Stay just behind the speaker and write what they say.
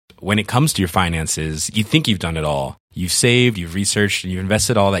when it comes to your finances, you think you've done it all. You've saved, you've researched, and you've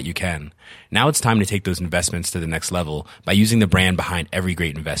invested all that you can. Now it's time to take those investments to the next level by using the brand behind every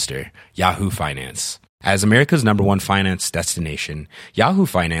great investor, Yahoo Finance. As America's #1 finance destination, Yahoo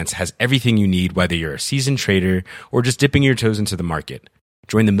Finance has everything you need, whether you're a seasoned trader or just dipping your toes into the market.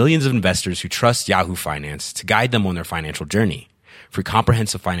 Join the millions of investors who trust Yahoo Finance to guide them on their financial journey. For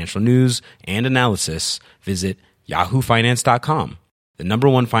comprehensive financial news and analysis, visit yahoofinance.com, the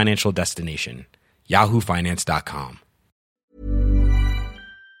 #1 financial destination, yahoofinance.com.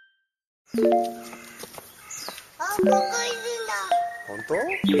 本当？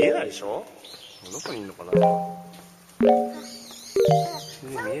見えないでしょ？どこにいるのかな？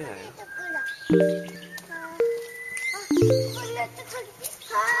見えないよ。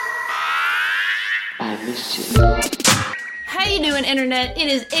 How you doing, Internet? It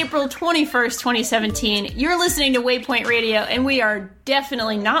is April 21st, 2017. You're listening to Waypoint Radio, and we are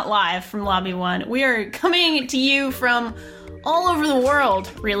definitely not live from Lobby 1. We are coming to you from all over the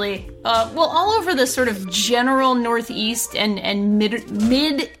world, really. All over the sort of general northeast and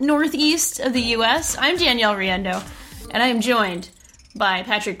mid-northeast of the U.S. I'm Danielle Riendeau, and I am joined by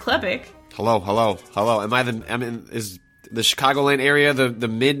Patrick Klepek. Hello. Is the Chicagoland area the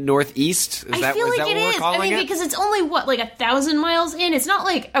mid-northeast? I feel like it is. I mean, because it's only, 1,000 miles in? It's not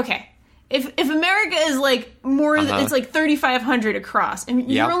like, okay, if America is like more than, it's like 3,500 across, and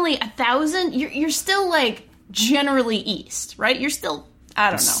you're only 1,000, you're still like generally east, right? You're still, I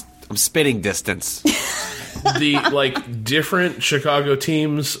don't know. I'm spitting distance. The different Chicago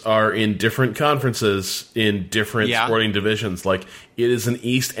teams are in different conferences in different sporting divisions. Like, it is an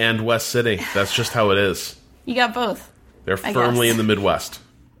East and West city. That's just how it is. You got both. They're firmly in the Midwest.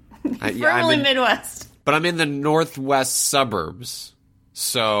 Firmly Midwest. But I'm in the northwest suburbs,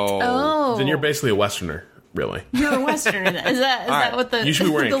 so then you're basically a Westerner, really. You're a Westerner. Is that what the? You should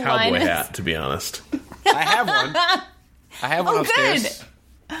be wearing a cowboy hat, hat, to be honest. I have one. I have one upstairs.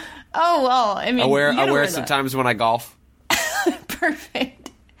 Good. Oh well, I mean, I wear it sometimes when I golf.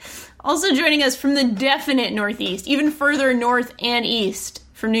 Perfect. Also joining us from the definite Northeast, even further north and east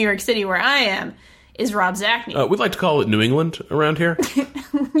from New York City, where I am, is Rob Zacny. We'd like to call it New England around here.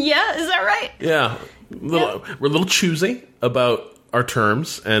 Yeah, is that right? Yeah. We're a little choosy about our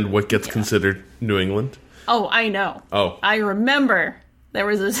terms and what gets considered New England. Oh, I know. Oh. I remember there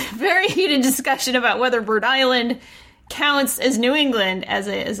was this very heated discussion about whether Rhode Island counts as New England. As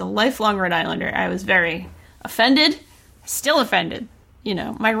a lifelong Rhode Islander, I was very offended. Still offended. You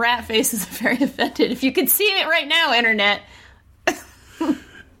know, my rat face is very offended. If you could see it right now, Internet.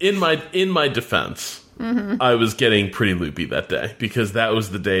 In my defense, I was getting pretty loopy that day because that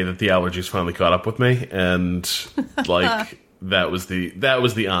was the day that the allergies finally caught up with me, and that was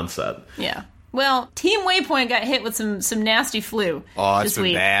the onset. Yeah. Well, Team Waypoint got hit with some nasty flu. Oh, it's this been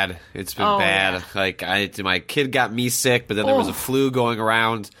week. bad. It's been bad. Yeah. Like my kid got me sick, but then there was a flu going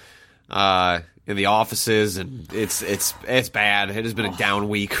around in the offices, and it's bad. It has been a down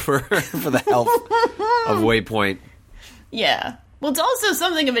week for the health of Waypoint. Yeah. Well, it's also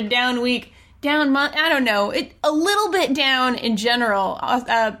something of a down week, down month. I don't know. A little bit down in general.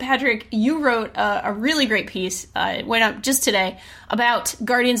 Patrick, you wrote a really great piece. It went up just today about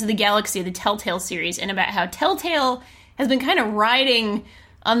Guardians of the Galaxy, the Telltale series, and about how Telltale has been kind of riding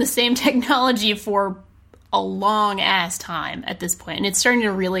on the same technology for a long-ass time at this point, and it's starting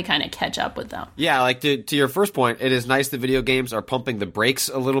to really kind of catch up with them. Yeah, like to your first point, it is nice that video games are pumping the brakes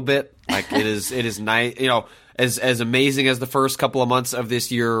a little bit. Like it is nice, you know. As amazing as the first couple of months of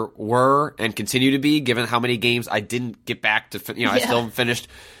this year were and continue to be, given how many games I didn't get back to, I still haven't finished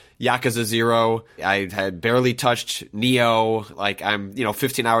Yakuza 0. I had barely touched Neo. Like I'm,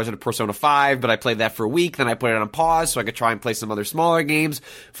 15 hours into Persona 5, but I played that for a week. Then I put it on pause so I could try and play some other smaller games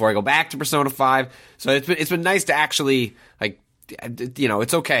before I go back to Persona 5. So it's been nice to actually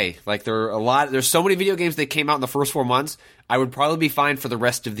it's okay. Like there's so many video games that came out in the first 4 months. I would probably be fine for the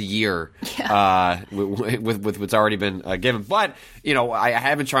rest of the year with what's already been given. But, I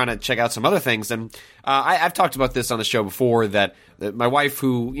have been trying to check out some other things. And I've talked about this on the show before that my wife,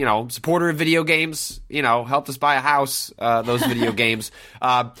 who, supporter of video games, helped us buy a house, those video games.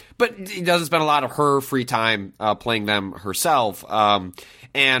 But doesn't spend a lot of her free time playing them herself. But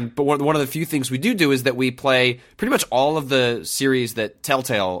one of the few things we do is that we play pretty much all of the series that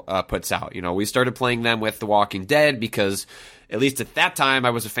Telltale puts out. We started playing them with The Walking Dead because at least at that time, I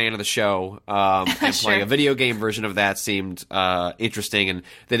was a fan of the show. And Sure. playing a video game version of that seemed interesting, and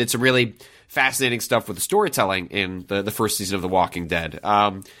they did some really fascinating stuff with the storytelling in the first season of The Walking Dead.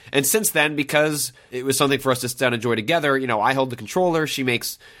 And since then, because it was something for us to sit down and enjoy together, I hold the controller, she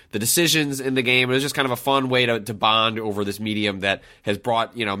makes the decisions in the game. It was just kind of a fun way to bond over this medium that has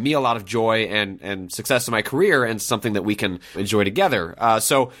brought, me a lot of joy and success in my career, and something that we can enjoy together.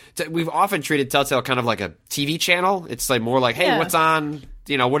 So we've often treated Telltale kind of like a TV channel. It's like more like, hey, Yeah. what's on?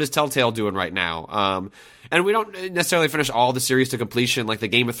 What is Telltale doing right now? And we don't necessarily finish all the series to completion. Like the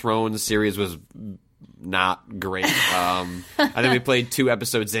Game of Thrones series was not great. I think we played 2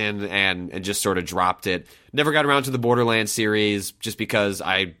 episodes in and just sort of dropped it. Never got around to the Borderlands series just because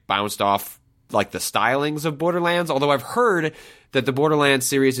I bounced off like the stylings of Borderlands. Although I've heard that the Borderlands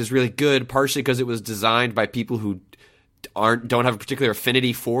series is really good, partially because it was designed by people who don't have a particular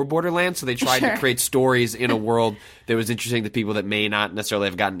affinity for Borderlands, so they tried to create stories in a world that was interesting to people that may not necessarily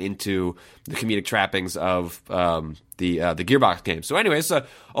have gotten into the comedic trappings of the Gearbox games. So anyway, it's a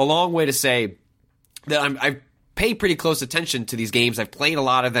long way to say that I pay pretty close attention to these games. I've played a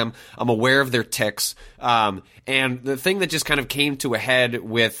lot of them. I'm aware of their tics. And the thing that just kind of came to a head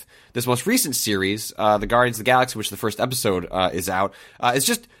with this most recent series, the Guardians of the Galaxy, which the first episode is out, is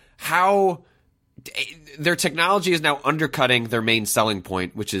just how their technology is now undercutting their main selling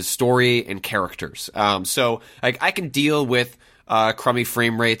point, which is story and characters. So I can deal with crummy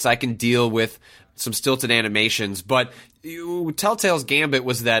frame rates. I can deal with some stilted animations, but Telltale's gambit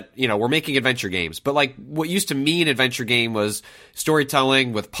was that, we're making adventure games, but like what used to mean adventure game was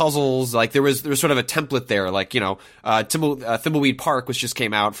storytelling with puzzles. Like there was sort of a template there. Like, Thimbleweed Park, which just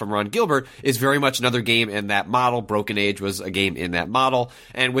came out from Ron Gilbert, is very much another game in that model. Broken Age was a game in that model.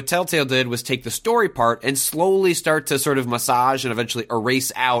 And what Telltale did was take the story part and slowly start to sort of massage and eventually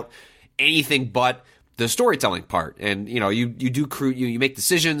erase out anything but the storytelling part. And you make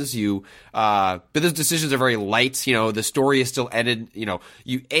decisions, but those decisions are very light. The story is still edited.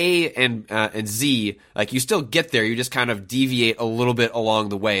 You A and Z, like you still get there, you just kind of deviate a little bit along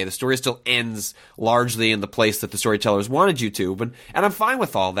the way. The story still ends largely in the place that the storytellers wanted you to, and I'm fine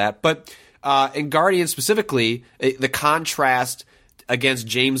with all that. But in Guardians specifically, the contrast against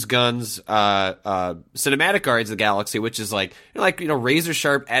James Gunn's cinematic Guardians of the Galaxy, which is razor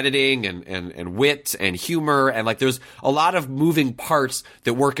sharp editing and wit and humor, and like there's a lot of moving parts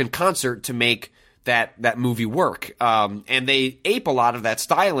that work in concert to make that movie work. And they ape a lot of that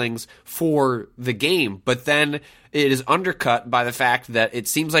stylings for the game, but then it is undercut by the fact that it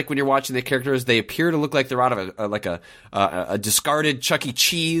seems like when you're watching the characters, they appear to look like they're out of a discarded Chuck E.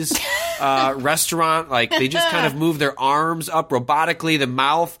 Cheese restaurant. Like they just kind of move their arms up robotically. The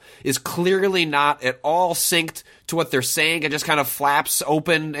mouth is clearly not at all synced to what they're saying. It just kind of flaps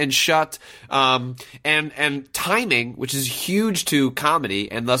open and shut. And timing, which is huge to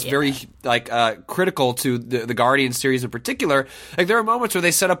comedy and thus very critical to the Guardian series in particular. Like there are moments where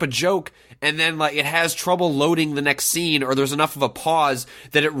they set up a joke and then like it has trouble loading the next scene, or there's enough of a pause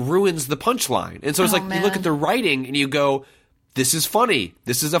that it ruins the punchline. And so it's you look at the writing and you go, this is funny.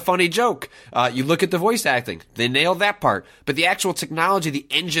 This is a funny joke. You look at the voice acting. They nailed that part. But the actual technology, the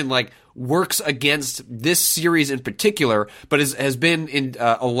engine, works against this series in particular, but has been in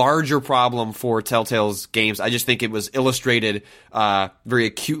a larger problem for Telltale's games. I just think it was illustrated very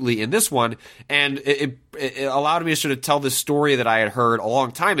acutely in this one. And it allowed me to sort of tell this story that I had heard a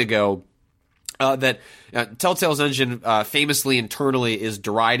long time ago. That Telltale's engine famously internally is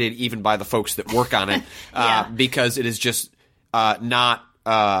derided even by the folks that work on it because it is just not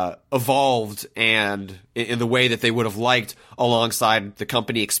evolved and in the way that they would have liked alongside the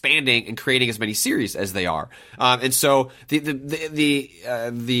company expanding and creating as many series as they are. And so the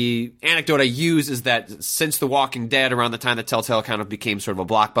anecdote I use is that since The Walking Dead, around the time that Telltale kind of became sort of a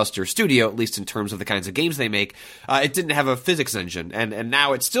blockbuster studio, at least in terms of the kinds of games they make, it didn't have a physics engine, and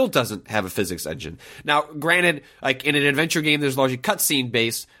now it still doesn't have a physics engine. Now, granted, like in an adventure game, there's largely cutscene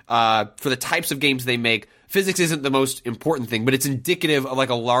based. For the types of games they make, physics isn't the most important thing, but it's indicative of like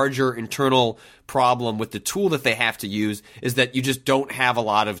a larger internal problem with the tool that they have to use, is that you just don't have a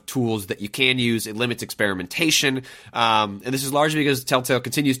lot of tools that you can use. It limits experimentation. And this is largely because Telltale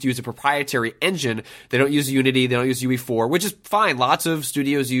continues to use a proprietary engine. They don't use Unity. They don't use UE4, which is fine. Lots of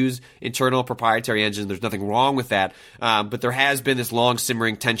studios use internal proprietary engines. There's nothing wrong with that. But there has been this long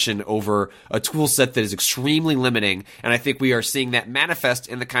simmering tension over a tool set that is extremely limiting. And I think we are seeing that manifest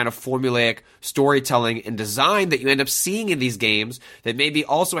in the kind of formulaic storytelling and design that you end up seeing in these games that may be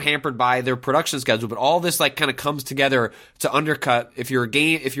also hampered by their production schedule. But all this like kind of comes together to undercut, if you're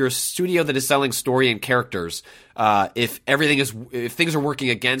a studio that is selling story and characters, if things are working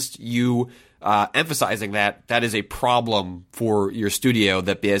against you emphasizing that is a problem for your studio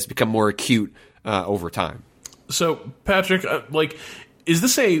that has become more acute over time. So, Patrick, is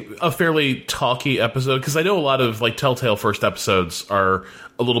this a fairly talky episode? Because I know a lot of Telltale first episodes are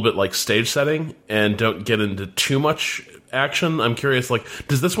a little bit like stage setting and don't get into too much action. I'm curious,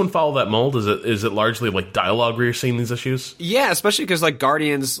 does this one follow that mold? Is it largely dialogue where you're seeing these issues? Yeah, especially because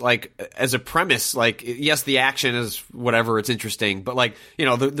Guardians, as a premise, yes, the action is whatever, it's interesting, but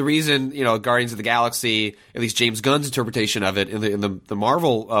the reason Guardians of the Galaxy, at least James Gunn's interpretation of it in the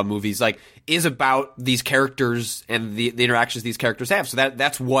Marvel movies, is about these characters and the interactions these characters have. So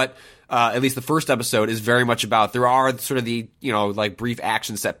that's what at least the first episode is very much about. There are sort of the brief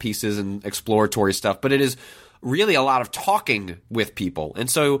action set pieces and exploratory stuff, but it is really a lot of talking with people. And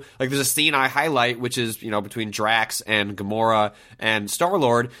so, there's a scene I highlight, which is, between Drax and Gamora and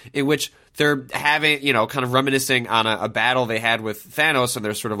Star-Lord, in which they're having, kind of reminiscing on a battle they had with Thanos, and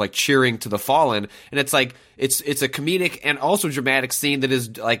they're sort of cheering to the fallen. And it's it's a comedic and also dramatic scene that is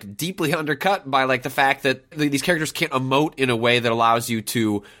deeply undercut by the fact that these characters can't emote in a way that allows you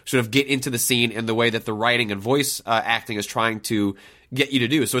to sort of get into the scene in the way that the writing and voice acting is trying to get you to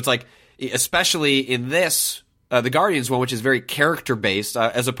do. So it's especially in this, the Guardians one, which is very character-based,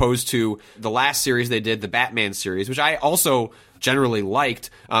 as opposed to the last series they did, the Batman series, which I also generally liked.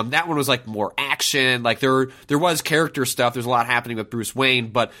 That one was more action. There was character stuff. There's a lot happening with Bruce Wayne,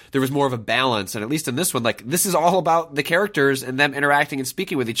 but there was more of a balance. And at least in this one, this is all about the characters and them interacting and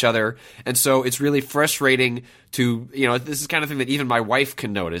speaking with each other. And so it's really frustrating to, this is the kind of thing that even my wife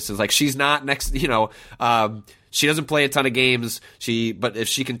can notice. Is she's not next, she doesn't play a ton of games. But if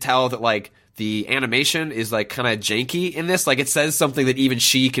she can tell that the animation is kind of janky in this, it says something that even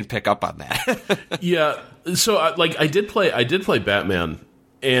she can pick up on that. Yeah. So I did play Batman,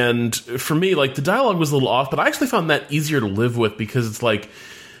 and for me, the dialogue was a little off, but I actually found that easier to live with because it's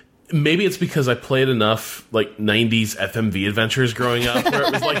maybe it's because I played enough 90s FMV adventures growing up where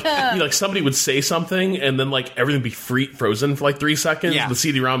it was somebody would say something and then everything would be frozen for 3 seconds. Yeah. The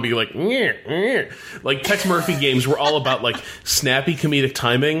CD-ROM would be Tex Murphy games were all about snappy comedic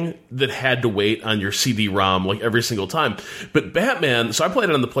timing that had to wait on your CD-ROM every single time. But Batman, so I played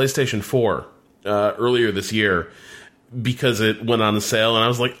it on the PlayStation 4 earlier this year because it went on sale, and I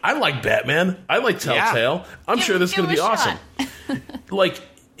was I like Batman. I like Telltale. Yeah. I'm sure this is going to be awesome.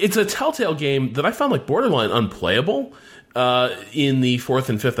 It's a Telltale game that I found borderline unplayable in the 4th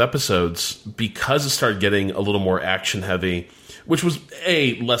and 5th episodes because it started getting a little more action heavy, which was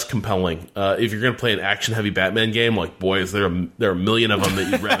less compelling. If you're going to play an action heavy Batman game, boys, there are a million of them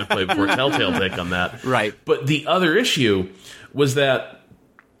that you'd rather play before Telltale take on that. Right. But the other issue was that.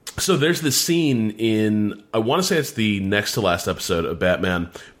 So there's this scene in, I want to say it's the next to last episode of Batman.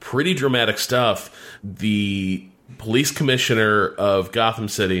 Pretty dramatic stuff. The police commissioner of Gotham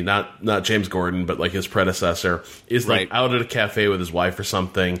City, not James Gordon, but his predecessor, is out at a cafe with his wife or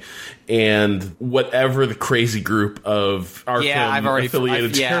something, and whatever the crazy group of Arkham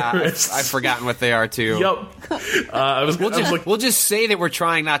affiliated terrorists. I've forgotten what they are too. Yep. We'll just say that we're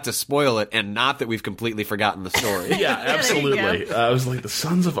trying not to spoil it, and not that we've completely forgotten the story. Yeah, absolutely. I was the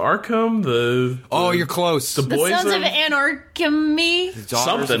Sons of Arkham. You're close. The boys Sons of Anarchemy. The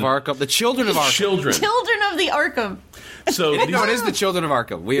Daughters of Arkham. The Children of Arkham. Children of the Arkham. So it is the Children of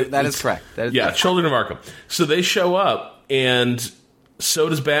Arkham. That is correct. Children of Arkham. So they show up, and so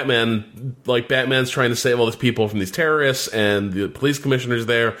does Batman. Batman's trying to save all these people from these terrorists, and the police commissioner's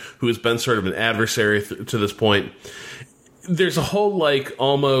there, who has been sort of an adversary to this point. There's a whole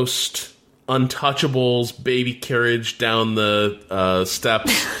almost Untouchables baby carriage down the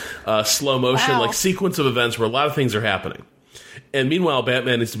steps, slow motion sequence of events where a lot of things are happening. And meanwhile,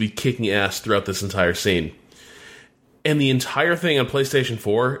 Batman needs to be kicking ass throughout this entire scene. And the entire thing on PlayStation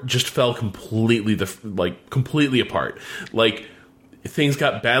 4 just fell completely apart. Things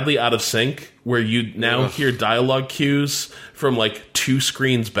got badly out of sync, where you now hear dialogue cues from 2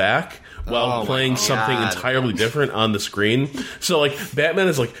 screens back while playing something entirely different on the screen. So Batman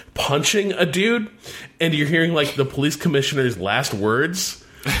is punching a dude, and you're hearing the police commissioner's last words.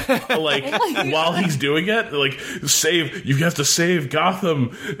 While he's doing it, you have to save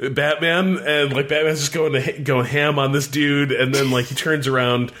Gotham, Batman, and Batman's just going ham on this dude, and then he turns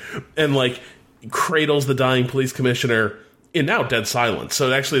around and cradles the dying police commissioner in now dead silence.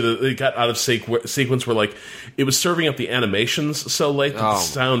 So actually it got out of sequence where it was serving up the animations so late that the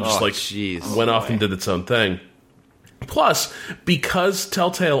sound just went off and did its own thing. Plus, because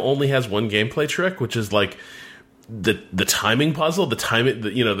Telltale only has one gameplay trick, which is the timing puzzle, the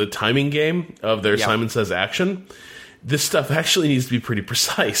timing game of their Simon Says action. this stuff actually needs to be pretty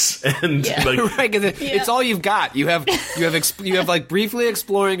precise. And Yeah. like, Right, 'cause it's all you've got. You have like briefly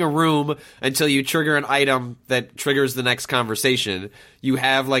exploring a room until you trigger an item that triggers the next conversation. You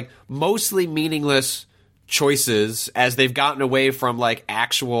have like mostly meaningless choices as they've gotten away from like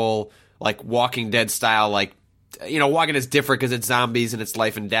actual like Walking Dead style, like, you know, Walking is different because it's zombies and it's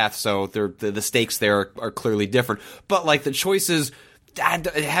life and death, so the stakes there are clearly different. But like the choices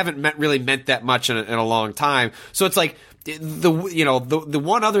haven't really meant that much in a long time. So it's like the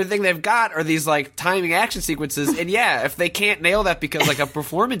one other thing they've got are these like timing action sequences, and yeah, if they can't nail that because like of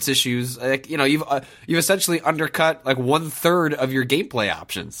performance issues, like, you know, you've essentially undercut like 1/3 of your gameplay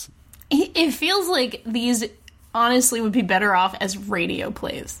options. It feels like these honestly would be better off as radio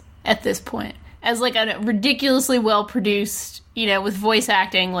plays at this point. As like a ridiculously well produced, you know, with voice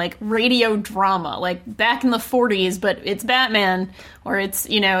acting, like radio drama, like back in the 40s, but it's Batman, or it's,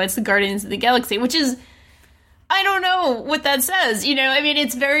 you know, it's the Guardians of the Galaxy, which is, I don't know what that says, you know, I mean,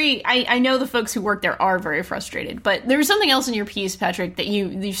 it's very, I know the folks who work there are very frustrated, but there was something else in your piece, Patrick, that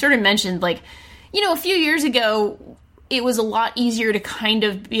you sort of mentioned, like, you know, a few years ago, it was a lot easier to kind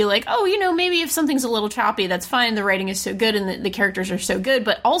of be like, oh, you know, maybe if something's a little choppy, that's fine. The writing is so good and the characters are so good.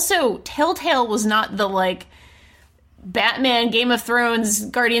 But also, Telltale was not the, like, Batman, Game of Thrones,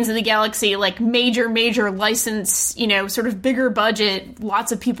 Guardians of the Galaxy, like, major license, you know, sort of bigger budget,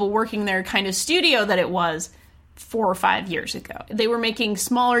 lots of people working there kind of studio that it was 4 or 5 years ago. They were making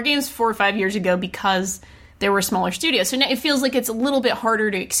smaller games 4 or 5 years ago because there were smaller studios. So now it feels like it's a little bit harder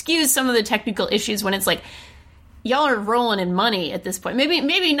to excuse some of the technical issues when it's like, y'all are rolling in money at this point.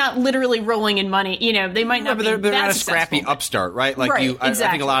 Maybe not literally rolling in money. You know, they might not. But be they're that not a scrappy successful. upstart, right? Like Right, I think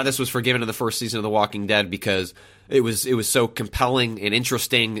exactly. a lot of this was forgiven in the first season of The Walking Dead because it was so compelling and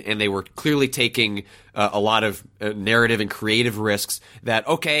interesting, and they were clearly taking a lot of narrative and creative risks. That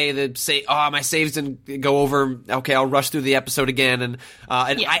okay, my saves didn't go over. Okay, I'll rush through the episode again, and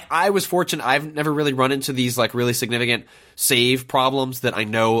Yeah. I was fortunate. I've never really run into these like really significant save problems that I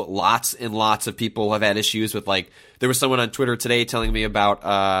know lots and lots of people have had issues with. Like there was someone on Twitter today telling me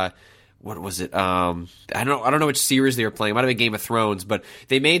about what was it? I don't know which series they were playing. It might have been Game of Thrones, but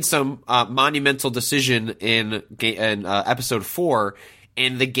they made some monumental decision in episode 4,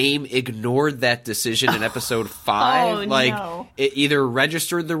 and the game ignored that decision in episode 5. Oh, like no. it either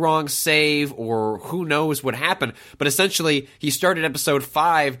registered the wrong save or who knows what happened. But essentially, he started episode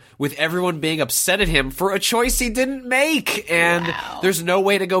 5 with everyone being upset at him for a choice he didn't make, and Wow. there's no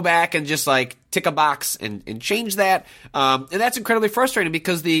way to go back and just like tick a box and change that. And that's incredibly frustrating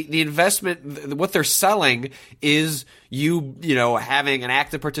because the investment, what they're selling is you know, having an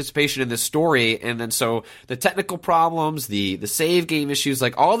active participation in this story. And then so the technical problems, the save game issues,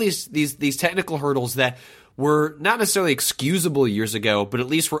 like all these technical hurdles that were not necessarily excusable years ago, but at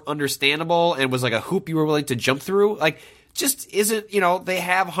least were understandable and was like a hoop you were willing to jump through. Like, just isn't, you know, they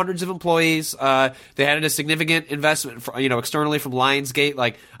have hundreds of employees. They had a significant investment, you know, externally from Lionsgate.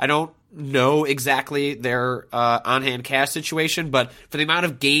 Like, I don't know exactly their on-hand cash situation, but for the amount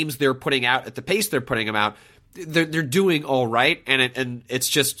of games they're putting out at the pace they're putting them out, they're doing all right. And it's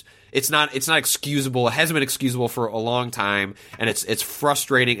just, it's not excusable. It hasn't been excusable for a long time, and it's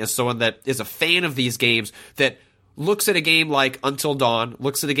frustrating as someone that is a fan of these games that looks at a game like Until Dawn,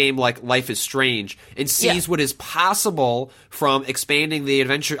 looks at a game like Life is Strange, and sees what is possible from expanding the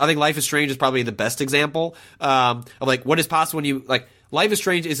adventure. I think Life is Strange is probably the best example of like what is possible when you like Life is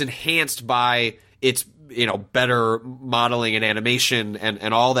Strange is enhanced by its, you know, better modeling and animation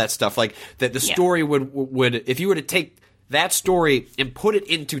and all that stuff. Like that the story would if you were to take that story and put it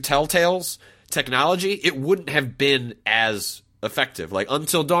into Telltale's technology, it wouldn't have been as effective. Like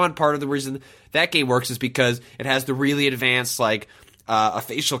Until Dawn, part of the reason that game works is because it has the really advanced like a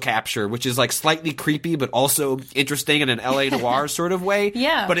facial capture, which is like slightly creepy but also interesting in an LA noir sort of way.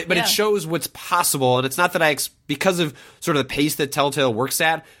 Yeah, but it shows what's possible, and it's not that because of sort of the pace that Telltale works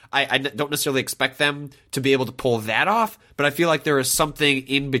at, I don't necessarily expect them to be able to pull that off, but I feel like there is something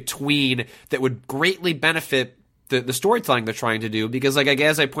in between that would greatly benefit the storytelling they're trying to do, because like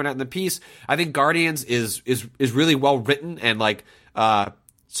as I point out in the piece, I think Guardians is really well written and like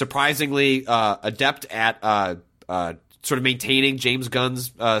surprisingly adept at sort of maintaining James Gunn's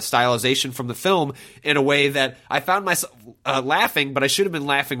stylization from the film in a way that I found myself laughing, but I should have been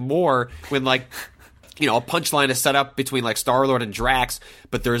laughing more when like, you know, a punchline is set up between like Star-Lord and Drax,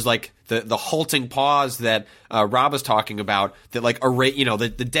 but there's like the halting pause that Rob was talking about that like you know, the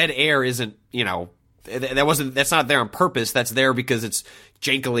dead air isn't, you know, that's not there on purpose. That's there because it's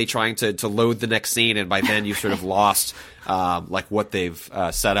jankily trying to load the next scene, and by then you've sort of lost like what they've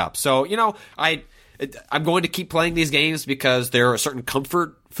set up. So, you know, I'm going to keep playing these games because they're a certain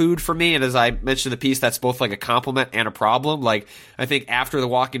comfort food for me. And as I mentioned in the piece, that's both like a compliment and a problem. Like, I think after The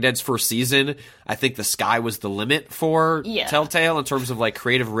Walking Dead's first season, I think the sky was the limit for Telltale in terms of like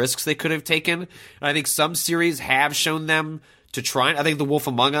creative risks they could have taken. And I think some series have shown them to try. I think The Wolf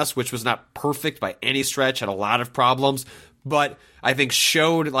Among Us, which was not perfect by any stretch, had a lot of problems, but I think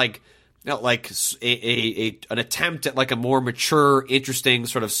showed like an attempt at like a more mature, interesting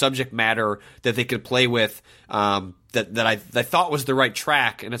sort of subject matter that they could play with, that I thought was the right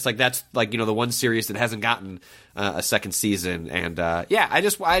track. And it's like, that's like, the one series that hasn't gotten a second season. And I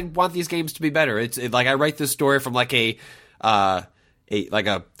want these games to be better. It's like, I write this story from like a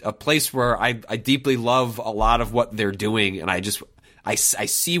place where I deeply love a lot of what they're doing, and I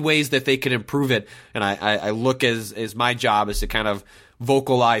see ways that they can improve it, and I look as my job is to kind of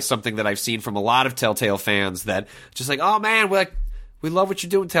vocalize something that I've seen from a lot of Telltale fans, that just like, oh man, we love what you're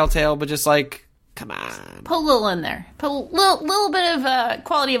doing, Telltale, but just like, come on, put a little in there, put a little bit of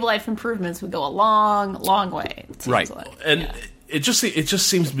quality of life improvements would go a long way. It seems right, like. and it just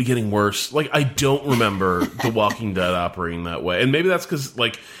seems to be getting worse. Like, I don't remember The Walking Dead operating that way, and maybe that's because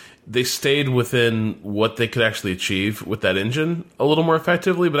like they stayed within what they could actually achieve with that engine a little more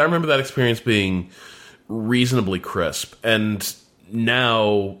effectively. But I remember that experience being reasonably crisp, and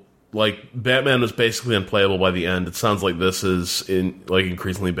now, like, Batman was basically unplayable by the end. It sounds like this is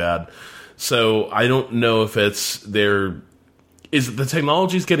increasingly bad. So I don't know if is the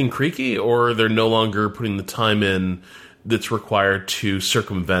technology's getting creaky, or they're no longer putting the time in that's required to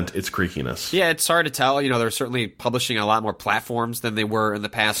circumvent its creakiness. Yeah, it's hard to tell. They're certainly publishing on a lot more platforms than they were in the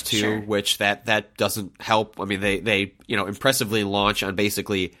past too, sure. Which that doesn't help. I mean, they impressively launch on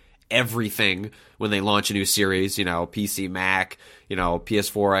basically everything when they launch a new series. PC, Mac,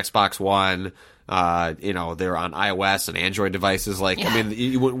 PS4, Xbox One. They're on iOS and Android devices. Like, yeah. I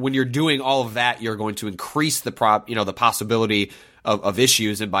mean, when you're doing all of that, you're going to increase the possibility of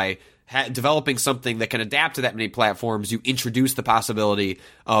issues, and by developing something that can adapt to that many platforms, you introduce the possibility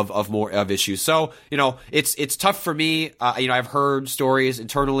of more of issues. So, it's tough for me. I've heard stories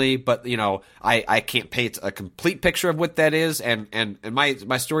internally, but I can't paint a complete picture of what that is. And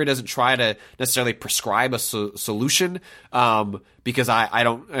my story doesn't try to necessarily prescribe a solution, because I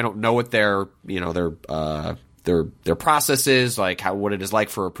don't know what their process is, like what it is like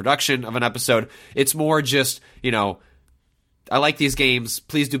for a production of an episode. It's more just, I like these games.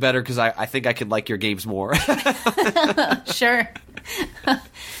 Please do better, because I think I could like your games more. Sure.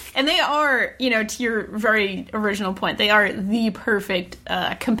 And they are, to your very original point, they are the perfect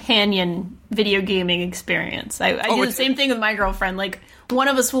companion video gaming experience. I do the same thing with my girlfriend. Like, one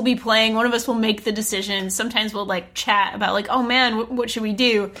of us will be playing, one of us will make the decision. Sometimes we'll like chat about like, oh man, what should we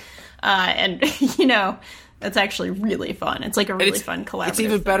do? And that's actually really fun. It's like a really fun collaborative. It's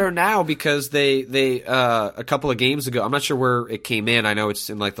even better now, because they a couple of games ago, I'm not sure where it came in. I know it's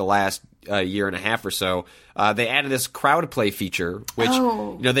in like the last year and a half or so. They added this crowd play feature, which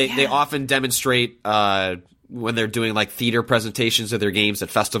they often demonstrate when they're doing like theater presentations of their games at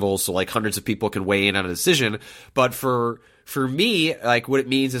festivals, so like hundreds of people can weigh in on a decision. But for me, like, what it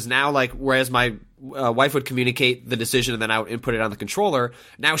means is now, like, whereas my wife would communicate the decision and then I would input it on the controller,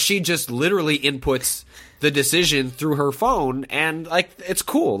 now she just literally inputs the decision through her phone, and like, it's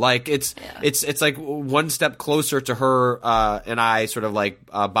cool. Like, it's like one step closer to her and I sort of like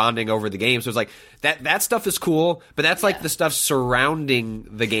bonding over the game. So it's like that stuff is cool, but that's like the stuff surrounding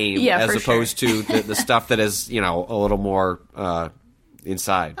the game, as opposed to the stuff that is a little more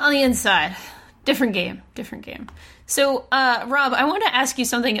inside. On the inside, different game. So, Rob, I want to ask you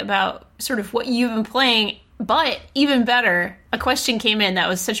something about sort of what you've been playing. But even better, a question came in that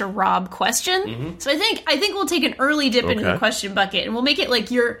was such a Rob question. Mm-hmm. So I think we'll take an early dip into the question bucket, and we'll make it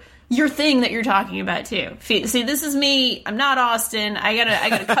like your thing that you're talking about too. See, this is me. I'm not Austin. I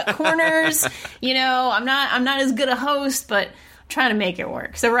gotta cut corners. I'm not as good a host, but I'm trying to make it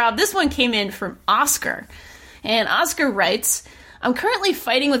work. So Rob, this one came in from Oscar, and Oscar writes, I'm currently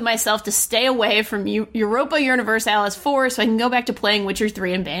fighting with myself to stay away from Europa Universalis 4 so I can go back to playing Witcher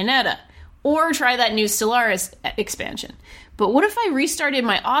 3 and Bayonetta. Or try that new Stellaris expansion. But what if I restarted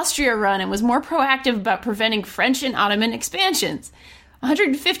my Austria run and was more proactive about preventing French and Ottoman expansions?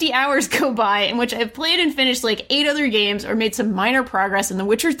 150 hours go by in which I've played and finished like 8 other games or made some minor progress in The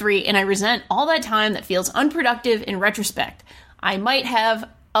Witcher 3, and I resent all that time that feels unproductive in retrospect. I might have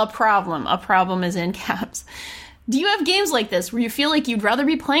a problem. A problem is in caps. Do you have games like this where you feel like you'd rather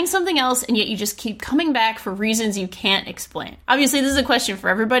be playing something else and yet you just keep coming back for reasons you can't explain? Obviously, this is a question for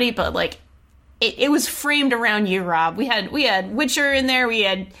everybody, but like, it was framed around you, Rob. We had Witcher in there, we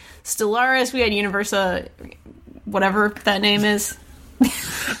had Stellaris, we had Universa, whatever that name is.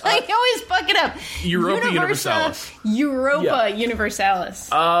 I always fuck it up. Europa Universalis. Europa Universalis.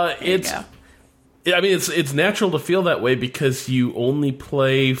 It's natural to feel that way because you only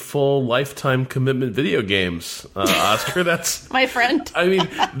play full lifetime commitment video games, Oscar. That's my friend. I mean,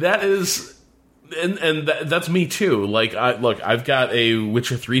 that is, and that's me too. Like, I've got a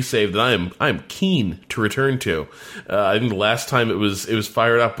Witcher 3 save that I'm keen to return to. I think the last time it was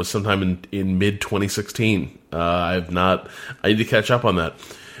fired up was sometime in mid 2016. I need to catch up on that.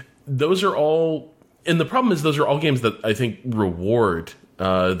 Those are all, and the problem is those are all games that I think reward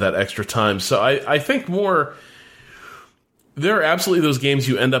that extra time. So I think more, there are absolutely those games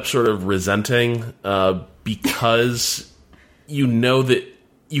you end up sort of resenting because you know that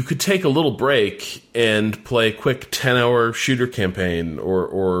you could take a little break and play a quick 10-hour shooter campaign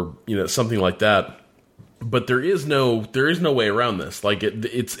or something like that. But there is no way around this. Like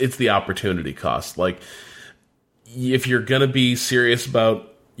it's the opportunity cost. Like if you're going to be serious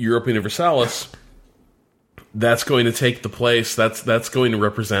about Europa Universalis, that's going to take the place. That's going to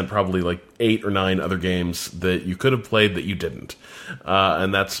represent probably like 8 or 9 other games that you could have played that you didn't,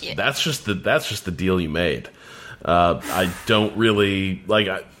 and that's just the deal you made. I don't really like.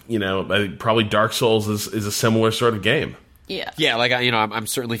 I think probably Dark Souls is a similar sort of game. Yeah. Like I'm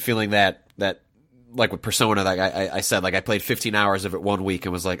certainly feeling that like with Persona. Like I said, like I played 15 hours of it one week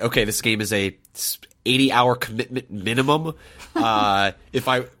and was like, okay, this game is a 80-hour commitment minimum. If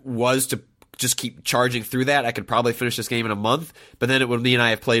I was to just keep charging through that, I could probably finish this game in a month, but then it would mean I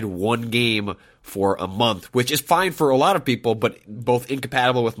have played one game for a month, which is fine for a lot of people, but both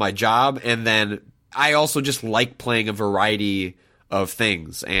incompatible with my job, and then I also just like playing a variety of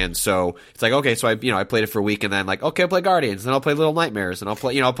things. And so it's like, okay, so I played it for a week, and then like, okay, I'll play Guardians, and I'll play Little Nightmares, and I'll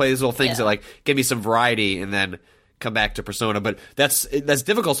play these little things that like give me some variety, and then come back to Persona. But that's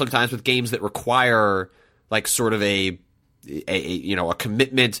difficult sometimes with games that require like sort of a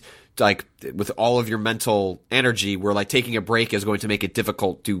commitment, like with all of your mental energy, where like taking a break is going to make it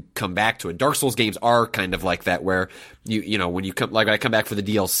difficult to come back to it. Dark Souls games are kind of like that, where when you come, like when I come back for the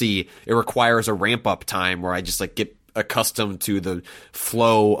DLC, it requires a ramp up time where I just like get accustomed to the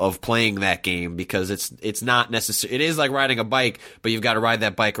flow of playing that game, because it's not necessary. It is like riding a bike, but you've got to ride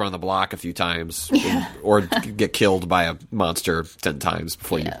that bike around the block a few times, or get killed by a monster 10 times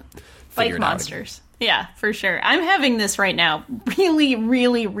before you figure it out. Monsters. Yeah, for sure. I'm having this right now really,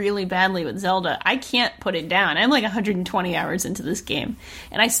 really, really badly with Zelda. I can't put it down. I'm like 120 hours into this game,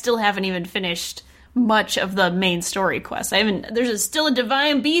 and I still haven't even finished much of the main story quest. There's still a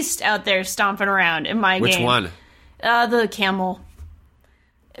divine beast out there stomping around in my game. Which one? The camel.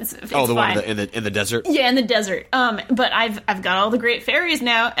 It's the fine. one in the desert? Yeah, in the desert. But I've got all the great fairies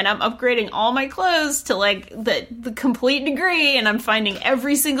now, and I'm upgrading all my clothes to like the complete degree, and I'm finding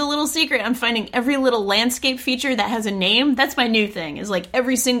every single little secret. I'm finding every little landscape feature that has a name. That's my new thing, is like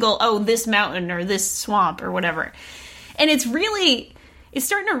every single, this mountain or this swamp or whatever. And it's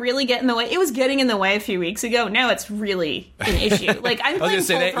starting to really get in the way. It was getting in the way a few weeks ago. Now it's really an issue. Like I'm playing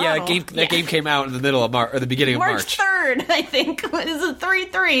full throttle. That game came out in the middle of March, or the beginning of March. March 3rd, I think. It was a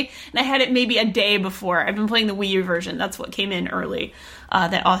 3.3, and I had it maybe a day before. I've been playing the Wii U version. That's what came in early.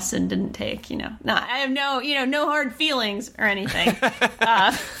 That Austin didn't take. No, I have no hard feelings or anything.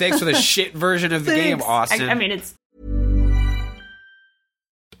 Thanks for the shit version of the game, Austin. I mean, it's.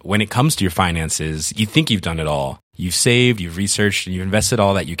 When it comes to your finances, you think you've done it all. You've saved, you've researched, and you've invested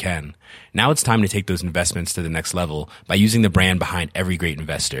all that you can. Now it's time to take those investments to the next level by using the brand behind every great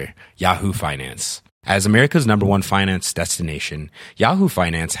investor, Yahoo Finance. As America's #1 finance destination, Yahoo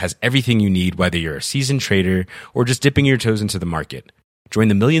Finance has everything you need, whether you're a seasoned trader or just dipping your toes into the market. Join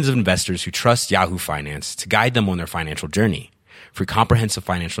the millions of investors who trust Yahoo Finance to guide them on their financial journey. For comprehensive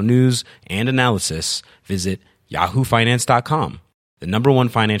financial news and analysis, visit yahoofinance.com. The #1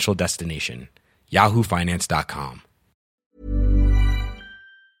 financial destination, yahoofinance.com.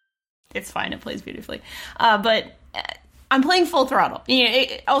 It's fine. It plays beautifully. But I'm playing Full Throttle.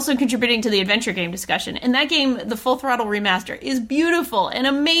 Also contributing to the adventure game discussion. And that game, the Full Throttle remaster, is beautiful and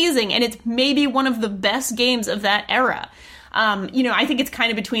amazing. And it's maybe one of the best games of that era. I think it's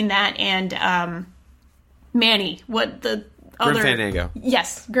kind of between that and Manny. Grim Fandango.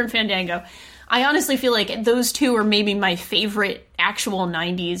 Yes, Grim Fandango. I honestly feel like those two are maybe my favorite actual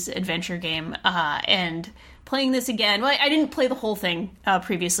 90s adventure game. And playing this again, well, I didn't play the whole thing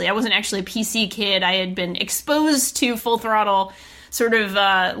previously. I wasn't actually a PC kid. I had been exposed to Full Throttle sort of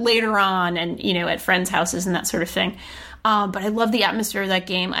later on and, at friends' houses and that sort of thing. But I love the atmosphere of that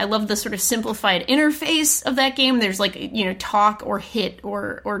game. I love the sort of simplified interface of that game. There's like, talk or hit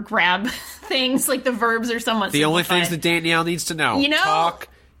or grab things, like the verbs are somewhat the simplified. only things that Danielle needs to know. Talk,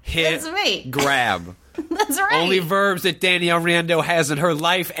 hit, grab. That's right. Only verbs that Danielle Riendeau has in her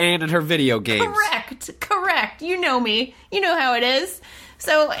life and in her video games. Correct. You know me. You know how it is.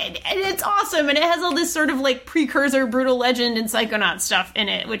 So, and it's awesome, and it has all this sort of, like, precursor Brutal Legend and Psychonaut stuff in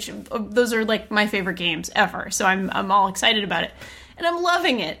it, which, those are, like, my favorite games ever, so I'm all excited about it. And I'm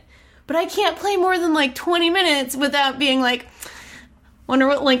loving it. But I can't play more than, like, 20 minutes without being like, wonder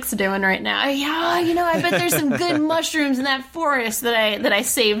what Link's doing right now. I bet there's some good mushrooms in that forest that I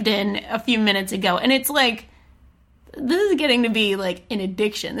saved in a few minutes ago. And it's like, this is getting to be like an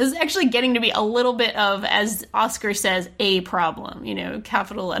addiction. This is actually getting to be a little bit of, as Oscar says, a problem,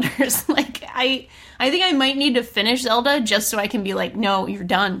 capital letters. Like, I think I might need to finish Zelda just so I can be like, no, you're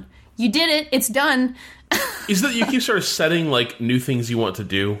done. You did it. It's done. Is that you keep sort of setting like new things you want to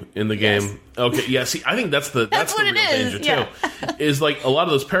do in the game? Yes. Okay, yeah. See, I think that's the what real it is, danger yeah. too. Is like a lot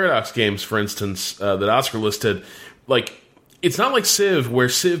of those Paradox games, for instance, that Oscar listed. Like, it's not like Civ, where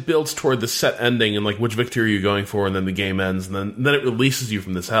Civ builds toward the set ending and like which victory you're going for, and then the game ends, and then it releases you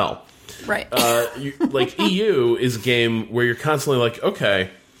from this hell. Right. Like EU is a game where you're constantly like, okay,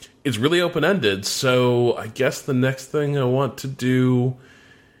 it's really open ended. So I guess the next thing I want to do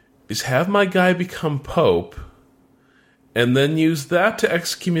is have my guy become Pope, and then use that to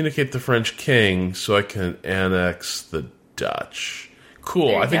excommunicate the French king so I can annex the Dutch.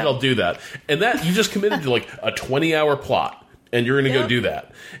 Cool, I think I'll do that. And that, you just committed to like a 20-hour plot, and you're going to go do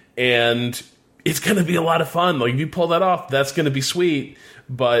that. And it's going to be a lot of fun. Like, if you pull that off, that's going to be sweet,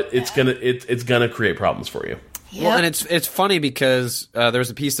 but it's going to create problems for you. Yep. Well, and it's funny because there was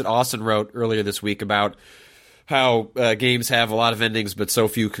a piece that Austin wrote earlier this week about how games have a lot of endings but so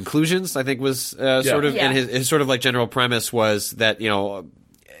few conclusions. I think was sort of, and his sort of like general premise was that,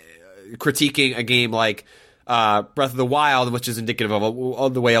 critiquing a game like Breath of the Wild, which is indicative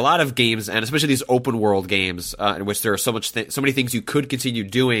of the way a lot of games, and especially these open world games, in which there are so many things you could continue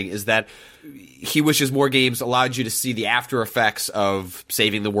doing, is that he wishes more games allowed you to see the after effects of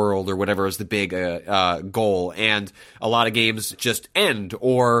saving the world or whatever is the big goal. And a lot of games just end,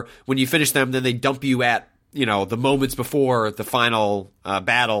 or when you finish them, then they dump you at the moments before the final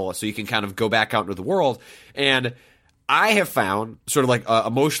battle, so you can kind of go back out into the world. And I have found, sort of like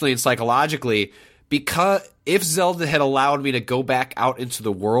emotionally and psychologically, because if Zelda had allowed me to go back out into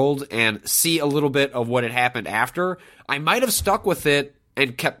the world and see a little bit of what had happened after, I might have stuck with it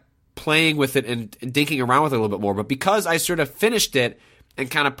and kept playing with it and dinking around with it a little bit more. But because I sort of finished it and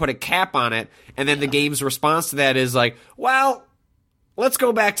kind of put a cap on it, and then the game's response to that is like, well, let's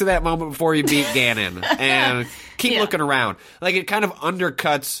go back to that moment before you beat Ganon and keep looking around. Like, it kind of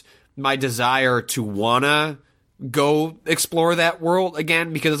undercuts my desire to wanna go explore that world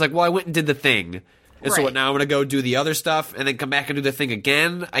again, because it's like, well, I went and did the thing. And so now I'm going to go do the other stuff and then come back and do the thing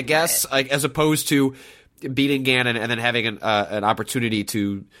again, I guess, like, as opposed to beating Ganon and then having an opportunity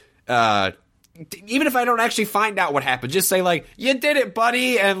to, even if I don't actually find out what happened, just say, like, you did it,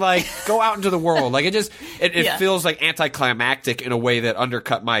 buddy, and, like, go out into the world. Like, it feels like anticlimactic in a way that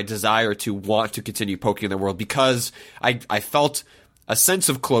undercut my desire to want to continue poking in the world, because I felt a sense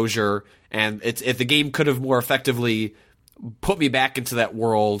of closure, and if the game could have more effectively put me back into that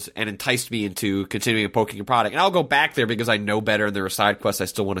world and enticed me into continuing poking a product. And I'll go back there because I know better, and there are side quests I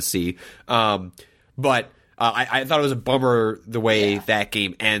still want to see. But I thought it was a bummer the way that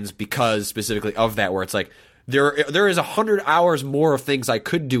game ends, because specifically of that, where it's like there is 100 hours more of things I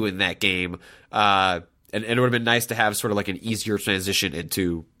could do in that game. And it would have been nice to have sort of like an easier transition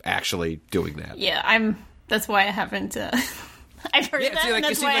into actually doing that. Yeah, that's why I haven't... I've heard that, and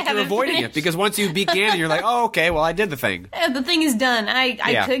that's why I haven't you're avoiding finished. it, because once you beat Ganon, you're like, oh, okay, well, I did the thing. Yeah, the thing is done.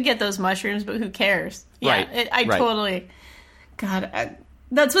 I could get those mushrooms, but who cares? Yeah, right. Totally... God,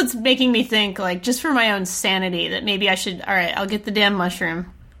 that's what's making me think, like, just for my own sanity, that maybe I should... All right, I'll get the damn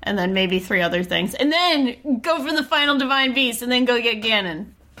mushroom, and then maybe 3 other things, and then go for the final Divine Beast, and then go get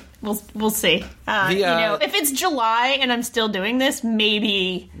Ganon. We'll see. If it's July and I'm still doing this,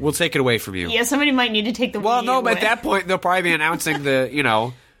 maybe we'll take it away from you. Yeah, somebody might need to take the. Well, no, but away. at that point they'll probably be announcing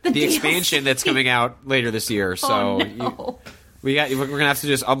the expansion that's coming out later this year. So we're gonna have to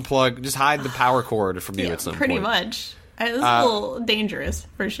just unplug, just hide the power cord from you at some point. Pretty much. This is a little dangerous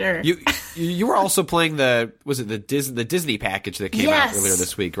for sure. You were also playing the Disney package that came out earlier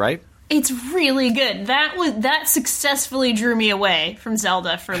this week, right? It's really good. That successfully drew me away from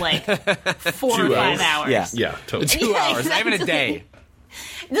Zelda for like 4 or 5 hours. Yeah, totally. 2 hours, not even a day.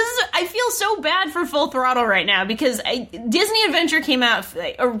 I feel so bad for Full Throttle right now, because Disney Adventure came out,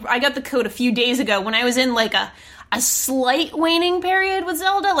 or I got the code a few days ago when I was in like a slight waning period with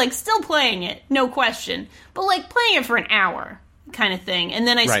Zelda, like still playing it, no question, but like playing it for an hour. kind of thing. And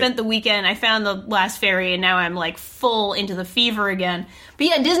then I spent the weekend, I found The Last Fairy, and now I'm like full into the fever again. But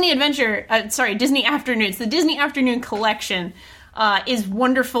yeah, Disney Afternoons, the Disney Afternoon collection is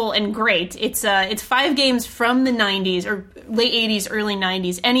wonderful and great. It's 5 games from the 90s, or late 80s, early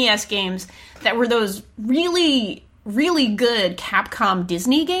 90s, NES games that were those really, really good Capcom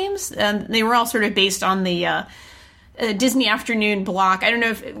Disney games. They were all sort of based on the Disney Afternoon block. I don't know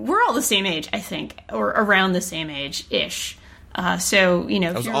if we're all the same age, I think, or around the same age-ish. So, you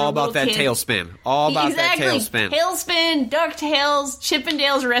know, it was all about that Tailspin. All about that Tailspin. Tailspin, DuckTales,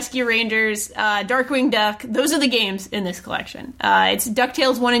 Chippendales Rescue Rangers, Darkwing Duck. Those are the games in this collection. It's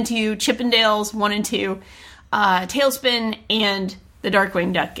DuckTales 1 and 2, Chippendales 1 and 2, Tailspin, and the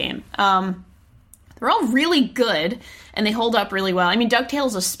Darkwing Duck game. They're all really good, and they hold up really well. I mean,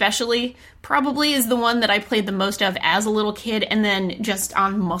 DuckTales especially probably is the one that I played the most of as a little kid, and then just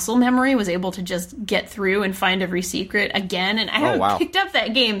on muscle memory was able to just get through and find every secret again. And I haven't picked up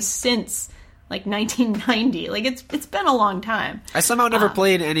that game since like 1990. Like it's been a long time. I somehow never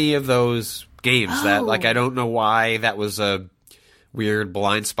played any of those games. That like I don't know why that was a weird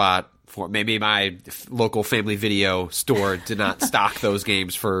blind spot. For maybe my local Family Video store did not stock those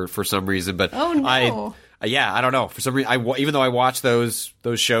games for some reason, but oh no. I don't know. For some reason, even though I watched those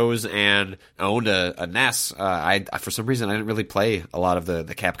shows and owned a NES, I for some reason I didn't really play a lot of the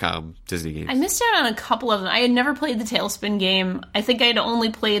Capcom Disney games. I missed out on a couple of them. I had never played the Tailspin game. I think I'd only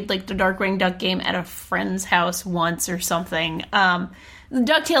played like the Darkwing Duck game at a friend's house once or something. The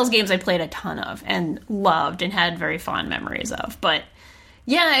DuckTales games I played a ton of and loved and had very fond memories of, but.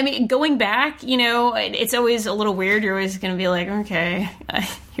 Yeah, I mean, going back, you know, it's always a little weird. You're always going to be like, okay,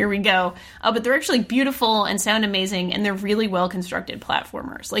 here we go. But they're actually beautiful and sound amazing, and they're really well-constructed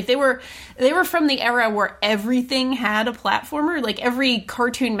platformers. Like, they were from the era where everything had a platformer. Like, every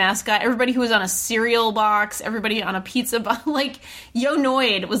cartoon mascot, everybody who was on a cereal box, everybody on a pizza box. Like, Yo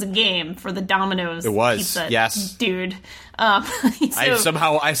Noid was a game for the Domino's pizza dude.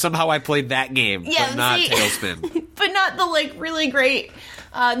 I somehow played that game, but not Tailspin. But not the, like, really great...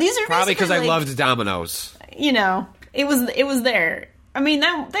 these are probably because I loved Domino's. You know, it was there. I mean,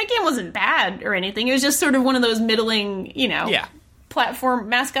 that game wasn't bad or anything. It was just sort of one of those middling, you know,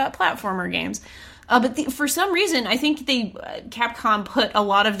 mascot platformer games. But for some reason, I think Capcom put a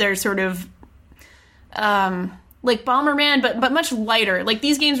lot of their sort of like Bomberman, but much lighter. Like,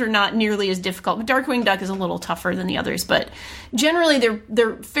 these games are not nearly as difficult. But Darkwing Duck is a little tougher than the others. But generally,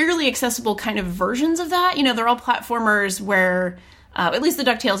 they're fairly accessible kind of versions of that. You know, they're all platformers where. At least the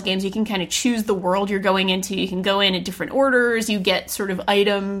DuckTales games, you can kind of choose the world you're going into. You can go in different orders. You get sort of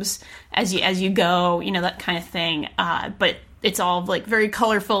items as you go, you know, that kind of thing. But it's all like very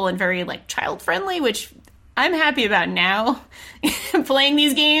colorful and very like child friendly, which I'm happy about now. Playing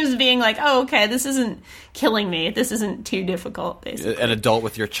these games, being like, oh, okay, this isn't killing me. This isn't too difficult. Basically, an adult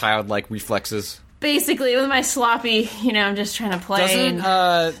with your childlike reflexes. Basically, with my sloppy, you know, I'm just trying to play.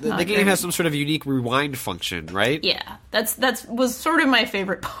 Doesn't the game has some sort of unique rewind function, right? Yeah, that was sort of my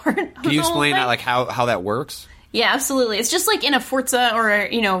favorite part. Can you explain that, like how that works? Yeah, absolutely. It's just like in a Forza or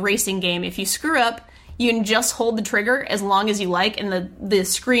a racing game. If you screw up, you can just hold the trigger as long as you like, and the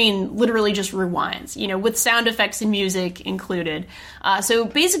screen literally just rewinds, you know, with sound effects and music included. So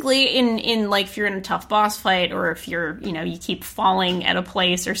basically, in like if you're in a tough boss fight, or if you're, you know, you keep falling at a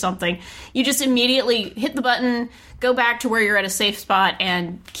place or something, you just immediately hit the button, go back to where you're at a safe spot,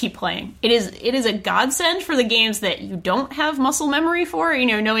 and keep playing. It is a godsend for the games that you don't have muscle memory for, you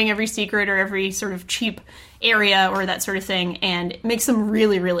know, knowing every secret or every sort of cheap area or that sort of thing, and it makes them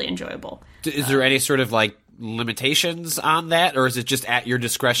really, really enjoyable. Is there any sort of like limitations on that, or is it just at your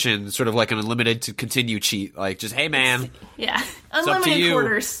discretion, sort of like an unlimited to continue cheat? Like, just, hey man, unlimited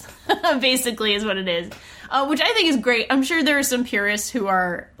quarters, basically is what it is, which I think is great. I'm sure there are some purists who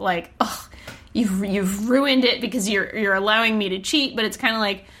are like, oh, you've ruined it because you're allowing me to cheat, but it's kind of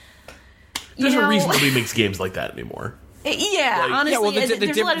like, there's a reason nobody makes games like that anymore. Yeah, like, honestly,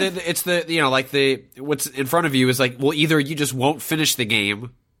 it's the you know, like what's in front of you is like, well, either you just won't finish the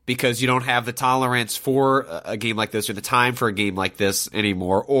game because you don't have the tolerance for a game like this or the time for a game like this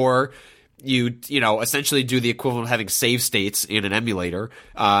anymore, or you know, essentially do the equivalent of having save states in an emulator,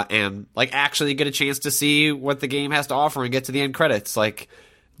 and like actually get a chance to see what the game has to offer and get to the end credits. Like,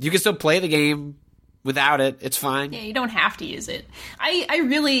 you can still play the game without it. It's fine. Yeah, you don't have to use it. I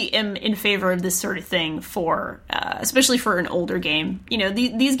really am in favor of this sort of thing for, especially for an older game. You know,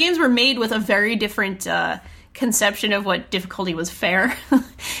 these games were made with a very different conception of what difficulty was fair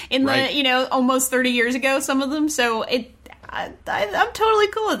in the, you know, almost 30 years ago, some of them. So I'm totally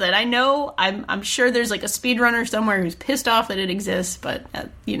cool with it. I know, I'm sure there's like a speedrunner somewhere who's pissed off that it exists, but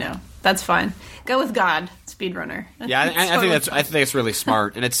you know, that's fine. Go with God. speedrunner. Yeah, I think that's really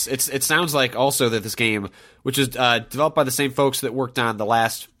smart, and it sounds like also that this game, which is developed by the same folks that worked on the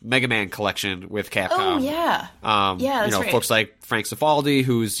last Mega Man collection with Capcom. Oh yeah, that's right. Folks like Frank Cifaldi,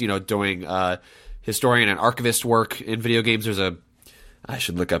 who's doing historian and archivist work in video games. I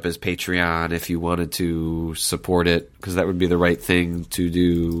should look up his Patreon if you wanted to support it, because that would be the right thing to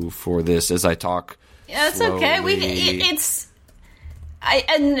do for this as I talk. Yeah, that's slowly. Okay.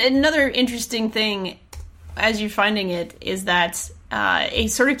 And another interesting thing, as you're finding it, is that it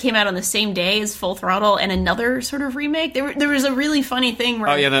sort of came out on the same day as Full Throttle and another sort of remake. There was a really funny thing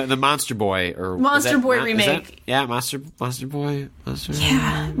where the Monster Boy remake. Monster Boy.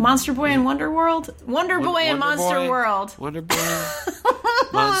 Yeah, Monster Boy and Wonder World. Wonder Boy and Monster World. Wonder Boy.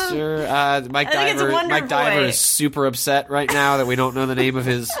 Monster. Mike Boy. Diver is super upset right now that we don't know the name of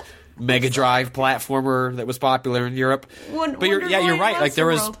his Mega Drive platformer that was popular in Europe. But you're right. Like there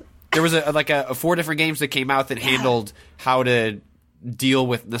was a 4 different games that came out that handled how to deal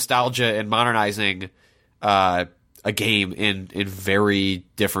with nostalgia and modernizing a game in very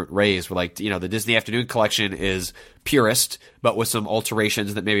different ways. Where the Disney Afternoon Collection is purist, but with some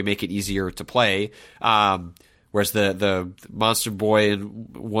alterations that maybe make it easier to play. Whereas the Monster Boy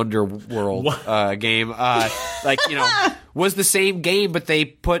and Wonder World game, was the same game, but they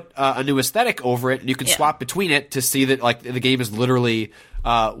put a new aesthetic over it, and you can swap between it to see that the game is literally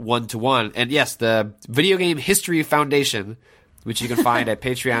 1-to-1. And yes, the Video Game History Foundation, which you can find at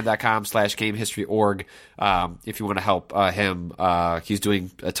patreon.com/gamehistory.org, if you want to help him. He's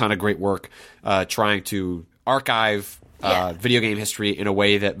doing a ton of great work trying to archive video game history in a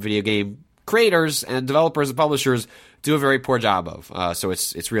way that video game creators and developers and publishers do a very poor job of. So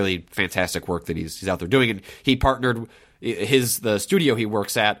it's really fantastic work that he's out there doing. And he partnered the studio he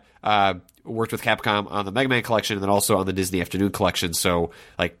works at worked with Capcom on the Mega Man collection and then also on the Disney Afternoon collection. So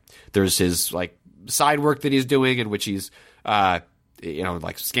there's his side work that he's doing in which he's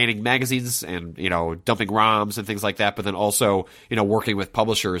scanning magazines and dumping ROMs and things like that, but then also working with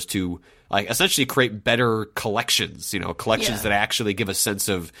publishers to essentially create better collections, that actually give a sense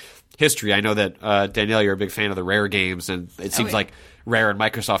of history. I know that Danielle, you're a big fan of the Rare games, and it seems like Rare and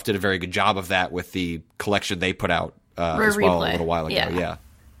Microsoft did a very good job of that with the collection they put out as well a little while ago.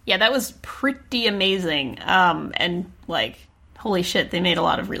 Yeah, that was pretty amazing. And holy shit, they made a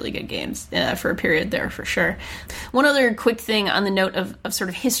lot of really good games for a period there, for sure. One other quick thing on the note of sort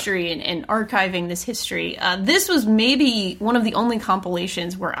of history and archiving this history. This was maybe one of the only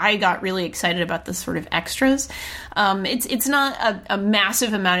compilations where I got really excited about the sort of extras. It's not a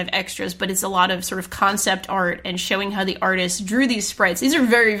massive amount of extras, but it's a lot of sort of concept art and showing how the artist drew these sprites. These are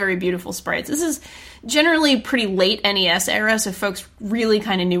very, very beautiful sprites. This is generally pretty late NES era, so folks really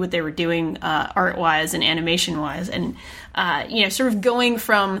kind of knew what they were doing art-wise and animation-wise. And sort of going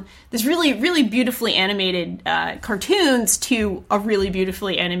from this really, really beautifully animated cartoons to a really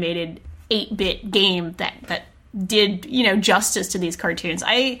beautifully animated 8-bit game that did, justice to these cartoons.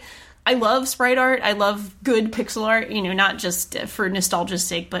 I love sprite art. I love good pixel art, not just for nostalgia's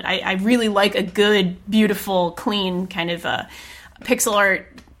sake, but I really like a good, beautiful, clean kind of pixel art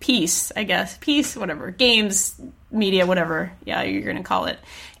piece, I guess. Piece, whatever. Games, media, whatever. Yeah, you're going to call it.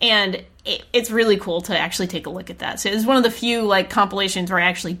 And it's really cool to actually take a look at that. So it was one of the few compilations where I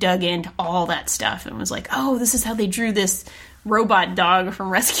actually dug into all that stuff and was like, oh, this is how they drew this robot dog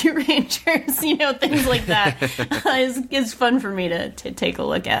from Rescue Rangers, things like that. It's fun for me to take a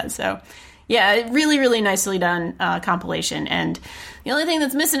look at. So yeah, really, really nicely done compilation. And the only thing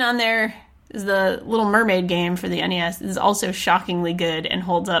that's missing on there is the Little Mermaid game for the NES. Is also shockingly good and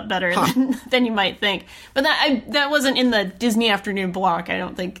holds up better than you might think. But that wasn't in the Disney Afternoon block. I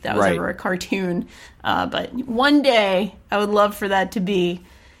don't think that was ever a cartoon. But one day, I would love for that to be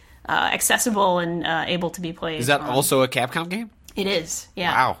accessible and able to be played. Is that also a Capcom game? It is,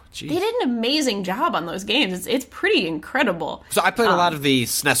 yeah. Wow, geez. They did an amazing job on those games. It's pretty incredible. So I played a lot of the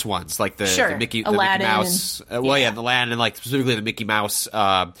SNES ones, like the Mickey Mouse. The Aladdin, and specifically the Mickey Mouse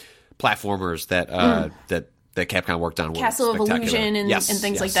platformers that Capcom worked on. Castle of Illusion and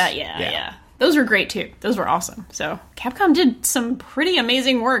things like that. Yeah. Those were great too. Those were awesome. So Capcom did some pretty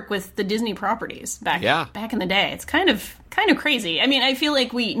amazing work with the Disney properties back in the day. It's kind of crazy. I mean, I feel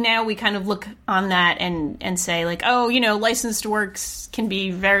like we kind of look on that and say licensed works can be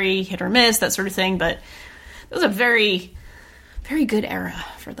very hit or miss, that sort of thing. But it was a very, very good era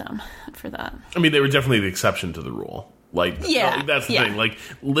for them for that. I mean, they were definitely the exception to the rule. That's the thing.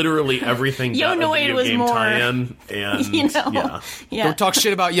 Literally everything got a video game tie-in, and Don't talk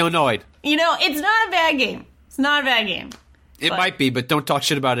shit about Yonoid. It's not a bad game. It's not a bad game. It might be, but don't talk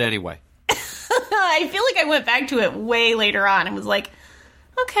shit about it anyway. I feel like I went back to it way later on and was like,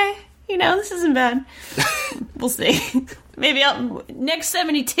 okay, this isn't bad. We'll see. Maybe next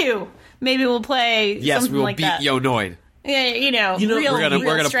 72, maybe we'll play something like that. Yes, we'll beat Yonoid. Yeah, we're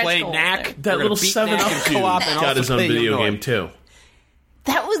gonna stretch play goals Knack. That We're little gonna beat 7 Knack Up in dude co-op and got also his own play video Yonoid. game too.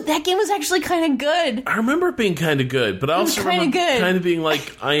 That game was actually kind of good. I remember it being kind of good, but I also kinda remember good. kind of being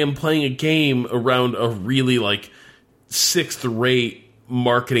like, I am playing a game around a really like 6th-rate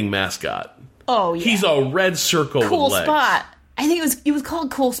marketing mascot. Oh yeah, He's a red circle Cool with legs. Spot. I think it was called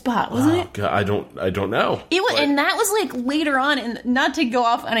Cool Spot, wasn't it? God, I don't know. It was, and that was like later on, and not to go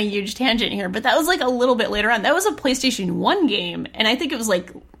off on a huge tangent here, but that was like a little bit later on. That was a PlayStation 1 game, and I think it was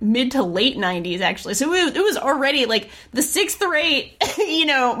like mid to late 90s actually. So it was already like the 6th rate,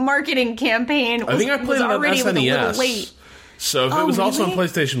 marketing campaign. I think I played it on already with a little SNES. late. So if it was also on really?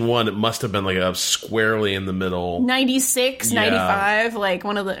 PlayStation 1, it must have been like a squarely in the middle. 96, 95, like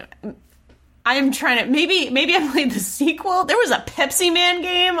one of the... I'm trying to... Maybe I played the sequel. There was a Pepsi Man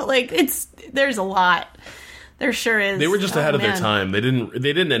game. Like, there's a lot. There sure is. They were just ahead of their man. time. They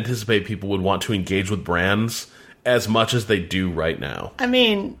didn't anticipate people would want to engage with brands as much as they do right now. I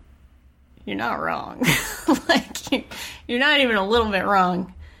mean, you're not wrong. You're not even a little bit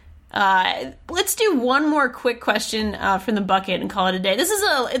wrong. Let's do one more quick question from the bucket and call it a day. This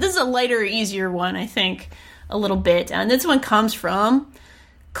is a lighter, easier one, I think, a little bit. And this one comes from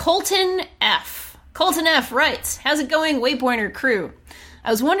Colton F. Colton F. writes, "How's it going, Waypointer crew?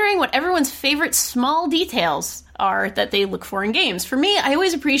 I was wondering what everyone's favorite small details are that they look for in games. For me, I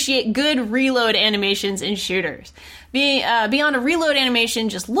always appreciate good reload animations in shooters. Beyond a reload animation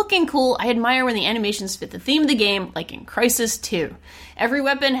just looking cool, I admire when the animations fit the theme of the game, like in Crysis 2. Every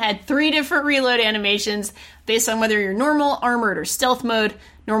weapon had 3 different reload animations based on whether you're normal, armored, or stealth mode.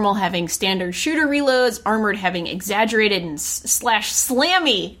 Normal having standard shooter reloads, armored having exaggerated and slash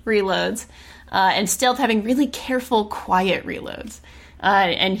slammy reloads, and stealth having really careful, quiet reloads.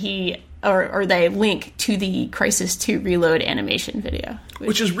 And they link to the Crysis 2 reload animation video.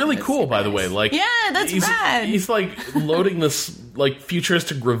 Which is really cool, by the way. Like, yeah, that's rad. He's like loading this like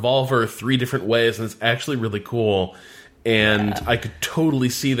futuristic revolver 3 different ways, and it's actually really cool. And I could totally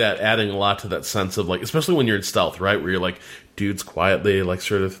see that adding a lot to that sense of like, especially when you're in stealth, right? Where you're like, dudes quietly like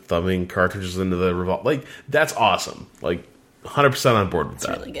sort of thumbing cartridges into the revolver. Like, that's awesome. Like, 100% on board with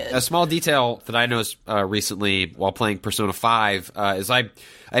that. Really good. A small detail that I noticed recently while playing Persona 5 is I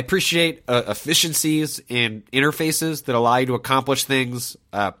appreciate efficiencies in interfaces that allow you to accomplish things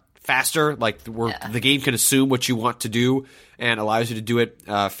faster, like where the game can assume what you want to do and allows you to do it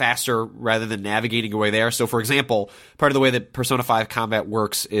faster rather than navigating your way there. So, for example, part of the way that Persona 5 combat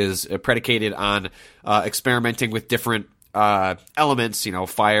works is predicated on experimenting with different elements,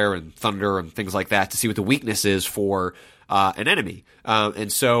 fire and thunder and things like that, to see what the weakness is for an enemy.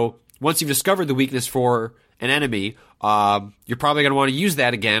 And so once you've discovered the weakness for an enemy, you're probably going to want to use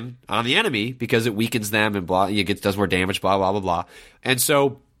that again on the enemy because it weakens them and does more damage, blah, blah, blah, blah. And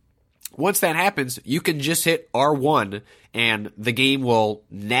so once that happens, you can just hit R1 and the game will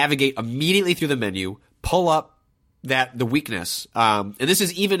navigate immediately through the menu, pull up the weakness. And this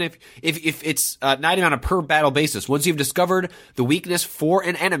is even if it's not even on a per battle basis. Once you've discovered the weakness for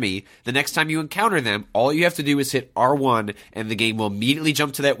an enemy, the next time you encounter them, all you have to do is hit R1 and the game will immediately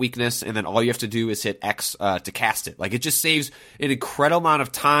jump to that weakness, and then all you have to do is hit X to cast it. Like, it just saves an incredible amount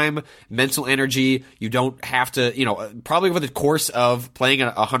of time, mental energy. You don't have to, probably over the course of playing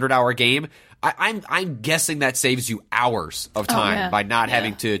a 100-hour game, I'm guessing that saves you hours of time by not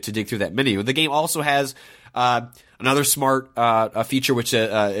having to dig through that menu. The game also has another smart feature, which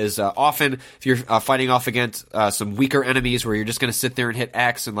is often if you're fighting off against some weaker enemies where you're just going to sit there and hit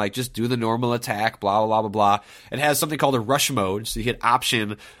X and like just do the normal attack, blah, blah, blah, blah, blah. It has something called a rush mode. So you hit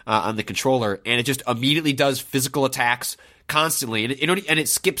Option on the controller and it just immediately does physical attacks constantly, and it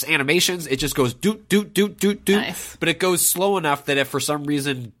skips animations. It just goes doot, doot, doot, doot, doot. Nice. But it goes slow enough that if for some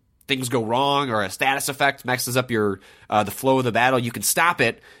reason things go wrong or a status effect messes up your the flow of the battle, you can stop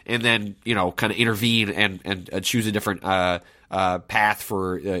it and then kind of intervene and choose a different path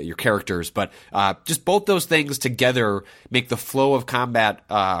for your characters. But just both those things together make the flow of combat,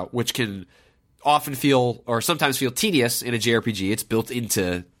 which can often feel or sometimes feel tedious in a JRPG. It's built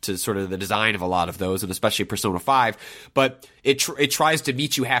into sort of the design of a lot of those, and especially Persona 5. But it tries to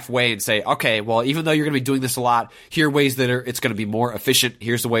meet you halfway and say, okay, well, even though you're going to be doing this a lot, here are ways that it's going to be more efficient.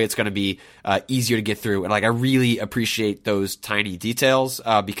 Here's the way it's going to be easier to get through. And like, I really appreciate those tiny details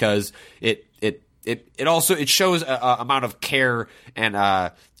because it also shows a amount of care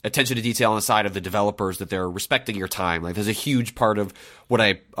and attention to detail on the side of the developers that they're respecting your time. Like, there's a huge part of what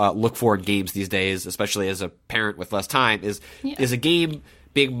I look for in games these days, especially as a parent with less time, is a game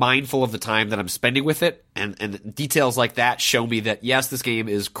being mindful of the time that I'm spending with it, and details like that show me that, yes, this game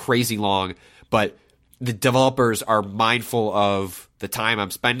is crazy long, but the developers are mindful of the time I'm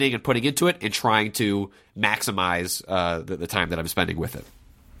spending and putting into it and trying to maximize the time that I'm spending with it.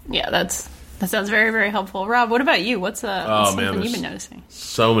 Yeah, that sounds very, very helpful. Rob, what about you? What's something you've been noticing?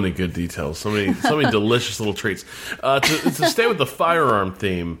 So many good details, so many delicious little treats. To stay with the firearm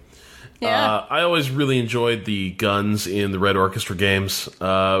theme, I always really enjoyed the guns in the Red Orchestra games.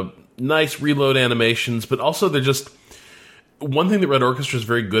 Nice reload animations, but also they're just... One thing that Red Orchestra is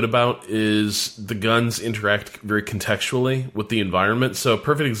very good about is the guns interact very contextually with the environment. So a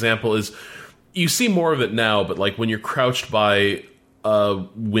perfect example is, you see more of it now, but like when you're crouched by a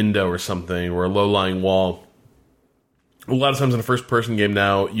window or something, or a low-lying wall, a lot of times in a first-person game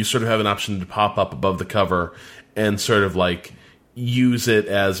now, you sort of have an option to pop up above the cover and sort of like use it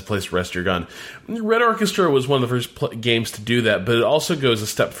as a place to rest your gun. Red Orchestra was one of the first games to do that, but it also goes a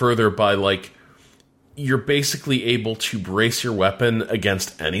step further by like, you're basically able to brace your weapon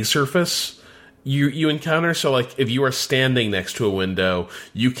against any surface you encounter. So like if you are standing next to a window,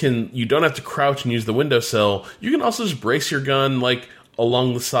 you don't have to crouch and use the windowsill. You can also just brace your gun like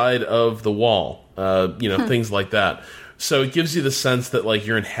along the side of the wall, things like that. So it gives you the sense that like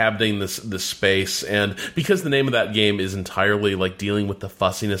you're inhabiting this space, and because the name of that game is entirely like dealing with the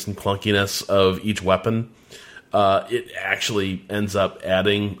fussiness and clunkiness of each weapon, it actually ends up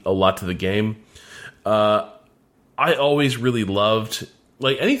adding a lot to the game. I always really loved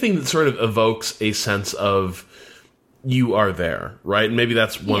like anything that sort of evokes a sense of you are there, right? And maybe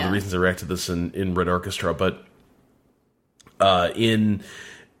that's one of the reasons I reacted to this in Red Orchestra. But in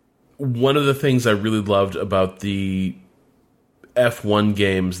one of the things I really loved about the F1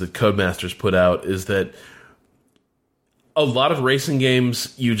 games that Codemasters put out is that a lot of racing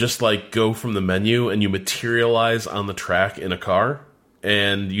games, you just like go from the menu and you materialize on the track in a car.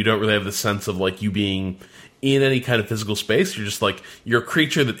 And you don't really have the sense of like you being in any kind of physical space. You're just like, you're a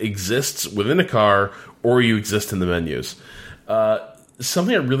creature that exists within a car, or you exist in the menus.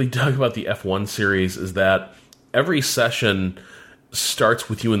 Something I really dug about the F1 series is that every session starts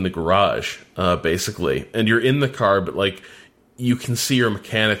with you in the garage, basically. And you're in the car, but like you can see your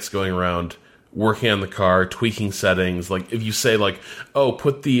mechanics going around working on the car, tweaking settings. Like if you say like, oh,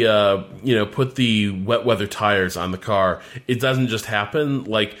 put the wet weather tires on the car, it doesn't just happen.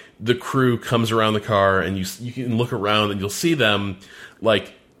 Like the crew comes around the car and you can look around and you'll see them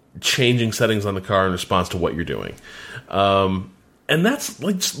like changing settings on the car in response to what you're doing. And that's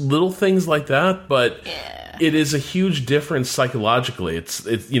like just little things like that, but it is a huge difference psychologically. It's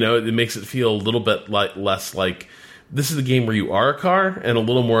it makes it feel a little bit like less like this is a game where you are a car, and a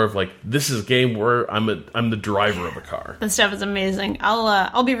little more of like this is a game where I'm the driver of a car. That stuff is amazing.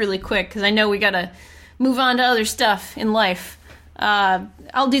 I'll be really quick because I know we gotta move on to other stuff in life.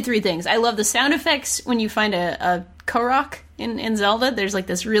 I'll do 3 things. I love the sound effects when you find a Korok in Zelda. There's like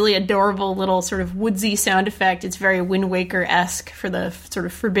this really adorable little sort of woodsy sound effect. It's very Wind Waker-esque for the sort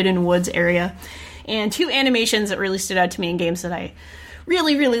of Forbidden Woods area. And 2 animations that really stood out to me in games that I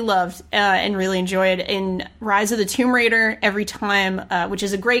really, really loved and really enjoyed. In Rise of the Tomb Raider, every time, which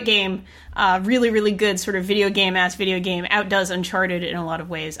is a great game, really, really good sort of video game, outdoes Uncharted in a lot of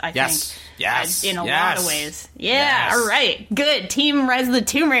ways, I think. Yes. In a lot of ways. Yeah, all right. Good. Team Rise of the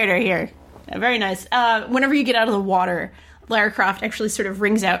Tomb Raider here. Very nice. Whenever you get out of the water, Lara Croft actually sort of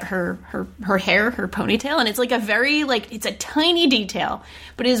wrings out her hair, her ponytail, and it's like a very, like, it's a tiny detail,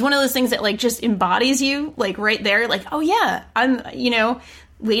 but it is one of those things that, like, just embodies you, like, right there, like, oh yeah,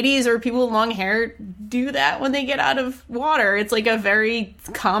 ladies or people with long hair do that when they get out of water. It's like a very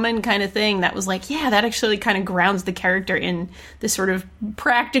common kind of thing that was like, yeah, that actually kind of grounds the character in this sort of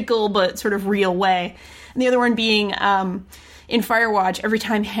practical but sort of real way. And the other one being, in Firewatch, every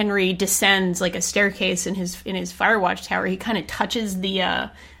time Henry descends like a staircase in his Firewatch tower, he kind of touches the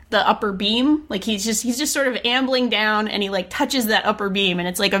upper beam. Like he's just sort of ambling down, and he like touches that upper beam, and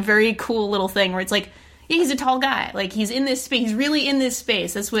it's like a very cool little thing where it's like, yeah, he's a tall guy. Like he's in this space. He's really in this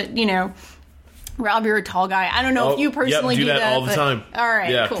space. That's what, Rob, you're a tall guy. I don't know if you personally do that all the time. All right,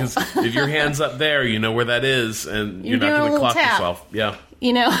 yeah, cool. because if your hand's up there, you know where that is, and you're not going to clock yourself. Yeah.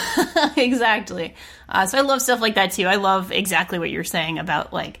 Exactly. So I love stuff like that too. I love exactly what you're saying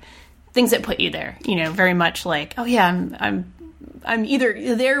about like things that put you there. Very much like, oh yeah, I'm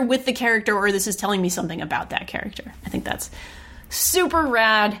either there with the character or this is telling me something about that character. I think that's super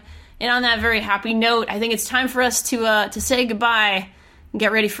rad. And on that very happy note, I think it's time for us to say goodbye and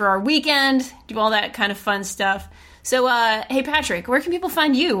get ready for our weekend, do all that kind of fun stuff. So, hey Patrick, where can people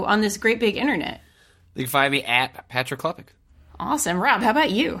find you on this great big internet? You can find me at Patrick Klepek. Awesome. Rob, how about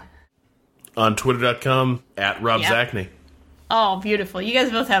you? On Twitter.com, at Rob Zachney. Oh, beautiful. You guys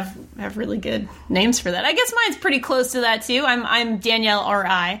both have really good names for that. I guess mine's pretty close to that, too. I'm Danielle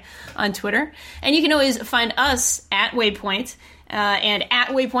R.I. on Twitter. And you can always find us at Waypoint and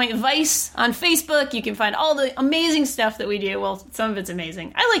at Waypoint Vice on Facebook. You can find all the amazing stuff that we do. Well, some of it's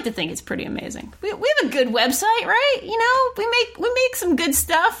amazing. I like to think it's pretty amazing. We have a good website, right? You know, we make some good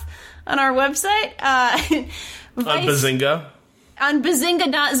stuff on our website. On Bazinga? On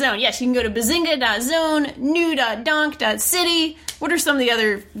bazinga.zone. Yes, you can go to bazinga.zone, new.donk.city. What are some of the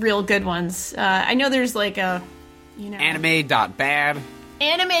other real good ones? I know there's like a, Anime.bad.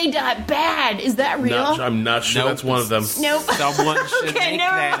 Anime.bad. Is that real? I'm not sure that's one of them. Nope. Someone should make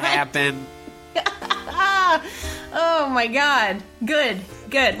that mind. happen. Oh my god. Good.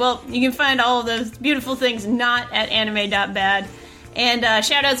 Well, you can find all of those beautiful things not at anime.bad. And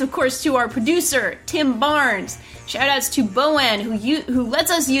shout-outs, of course, to our producer, Tim Barnes. Shout-outs to Bowen, who lets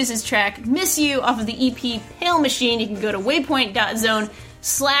us use his track, Miss You, off of the EP Pale Machine. You can go to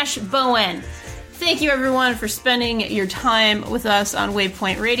waypoint.zone/Bowen. Thank you, everyone, for spending your time with us on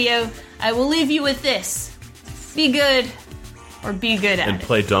Waypoint Radio. I will leave you with this. Be good, or be good at it. And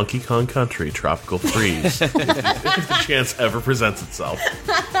play Donkey Kong Country Tropical Freeze if the chance ever presents itself.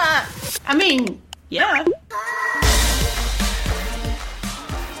 I mean, yeah.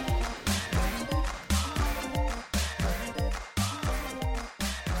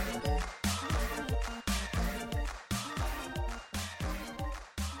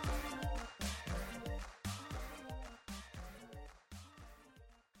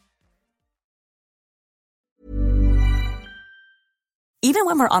 Even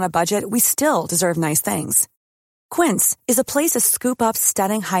when we're on a budget, we still deserve nice things. Quince is a place to scoop up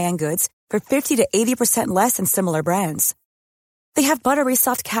stunning high-end goods for 50 to 80% less than similar brands. They have buttery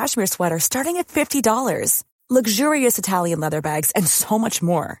soft cashmere sweaters starting at $50, luxurious Italian leather bags, and so much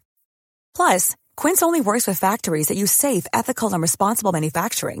more. Plus, Quince only works with factories that use safe, ethical, and responsible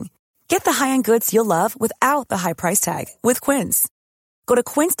manufacturing. Get the high-end goods you'll love without the high price tag with Quince. Go to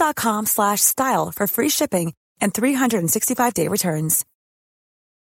quince.com/style for free shipping and 365-day returns.